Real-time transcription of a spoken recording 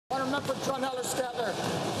member for Drunheller-Stettler.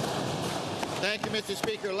 Thank you, Mr.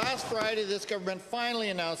 Speaker. Last Friday, this government finally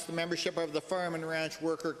announced the membership of the Farm and Ranch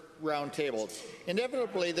Worker Roundtables.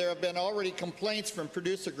 Inevitably, there have been already complaints from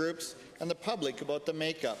producer groups and the public about the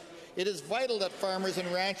makeup. It is vital that farmers and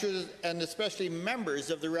ranchers, and especially members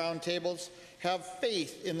of the roundtables, have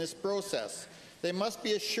faith in this process. They must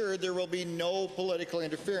be assured there will be no political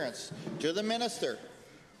interference. To the Minister,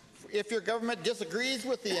 if your government disagrees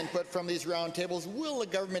with the input from these roundtables, will the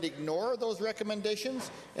government ignore those recommendations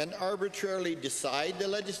and arbitrarily decide the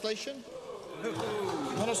legislation?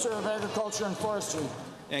 Minister of Agriculture and Forestry.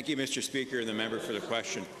 Thank you, Mr. Speaker, and the member for the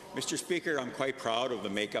question. Mr. Speaker, I'm quite proud of the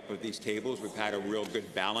makeup of these tables. We've had a real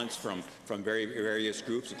good balance from various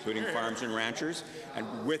groups, including farms and ranchers.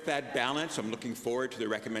 And with that balance, I'm looking forward to the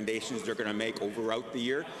recommendations they're going to make throughout the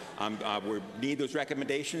year. We need those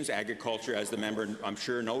recommendations. Agriculture, as the member I'm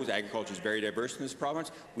sure knows, agriculture is very diverse in this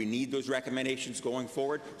province. We need those recommendations going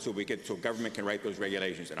forward so government can write those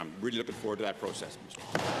regulations. And I'm really looking forward to that process, Mr.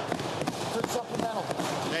 Supplemental.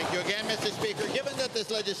 Thank you again, Mr. Speaker. Given that this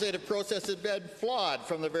legislative process has been flawed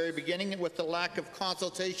from the very beginning with the lack of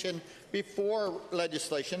consultation before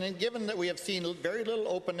legislation, and given that we have seen very little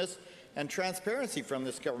openness and transparency from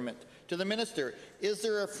this government, to the Minister, is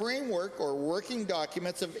there a framework or working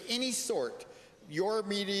documents of any sort your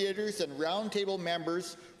mediators and roundtable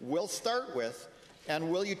members will start with, and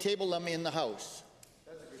will you table them in the House?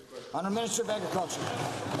 Honourable Minister of Agriculture.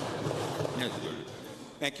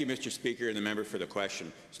 Thank you, Mr. Speaker, and the member for the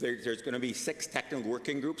question. So there's going to be 6 technical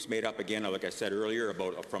working groups made up, again, like I said earlier,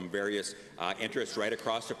 from various interests right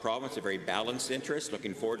across the province, a very balanced interest.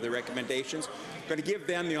 Looking forward to the recommendations. Going to give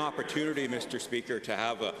them the opportunity, Mr. Speaker, to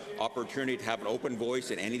have an opportunity to have an open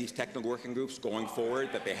voice in any of these technical working groups going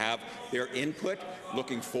forward, that they have their input.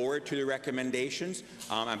 Looking forward to the recommendations.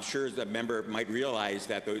 I'm sure the member might realize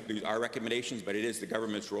that these are recommendations, but it is the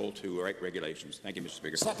government's role to write regulations. Thank you, Mr.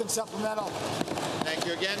 Speaker. Second supplemental. Thank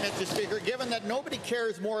you again, Mr. Speaker. Given that nobody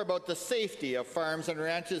cares more about the safety of farms and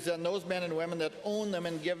ranches than those men and women that own them,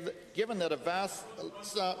 and given that a vast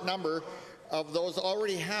number of those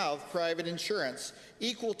already have private insurance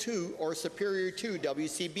equal to or superior to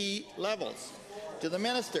WCB levels, to the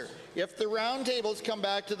Minister, if the roundtables come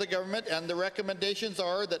back to the government and the recommendations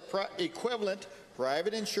are that equivalent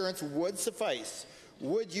private insurance would suffice,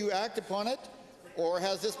 would you act upon it, or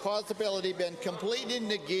has this possibility been completely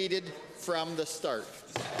negated from the start?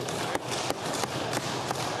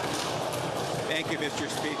 Thank you, Mr.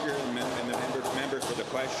 Speaker, and the member for the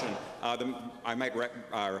question. I might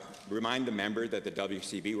remind the member that the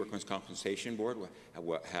WCB, Workmen's Compensation Board,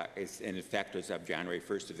 is in effect as of January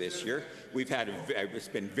 1st of this year. It's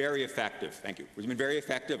been very effective. Thank you. It's been very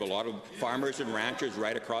effective. A lot of farmers and ranchers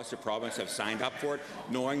right across the province have signed up for it,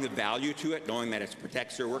 knowing the value to it, knowing that it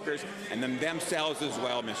protects their workers and themselves as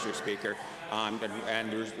well, Mr. Speaker. And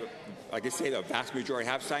there's, like I say, the vast majority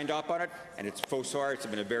have signed up on it, and so far it's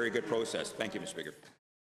been a very good process. Thank you, Mr. Speaker.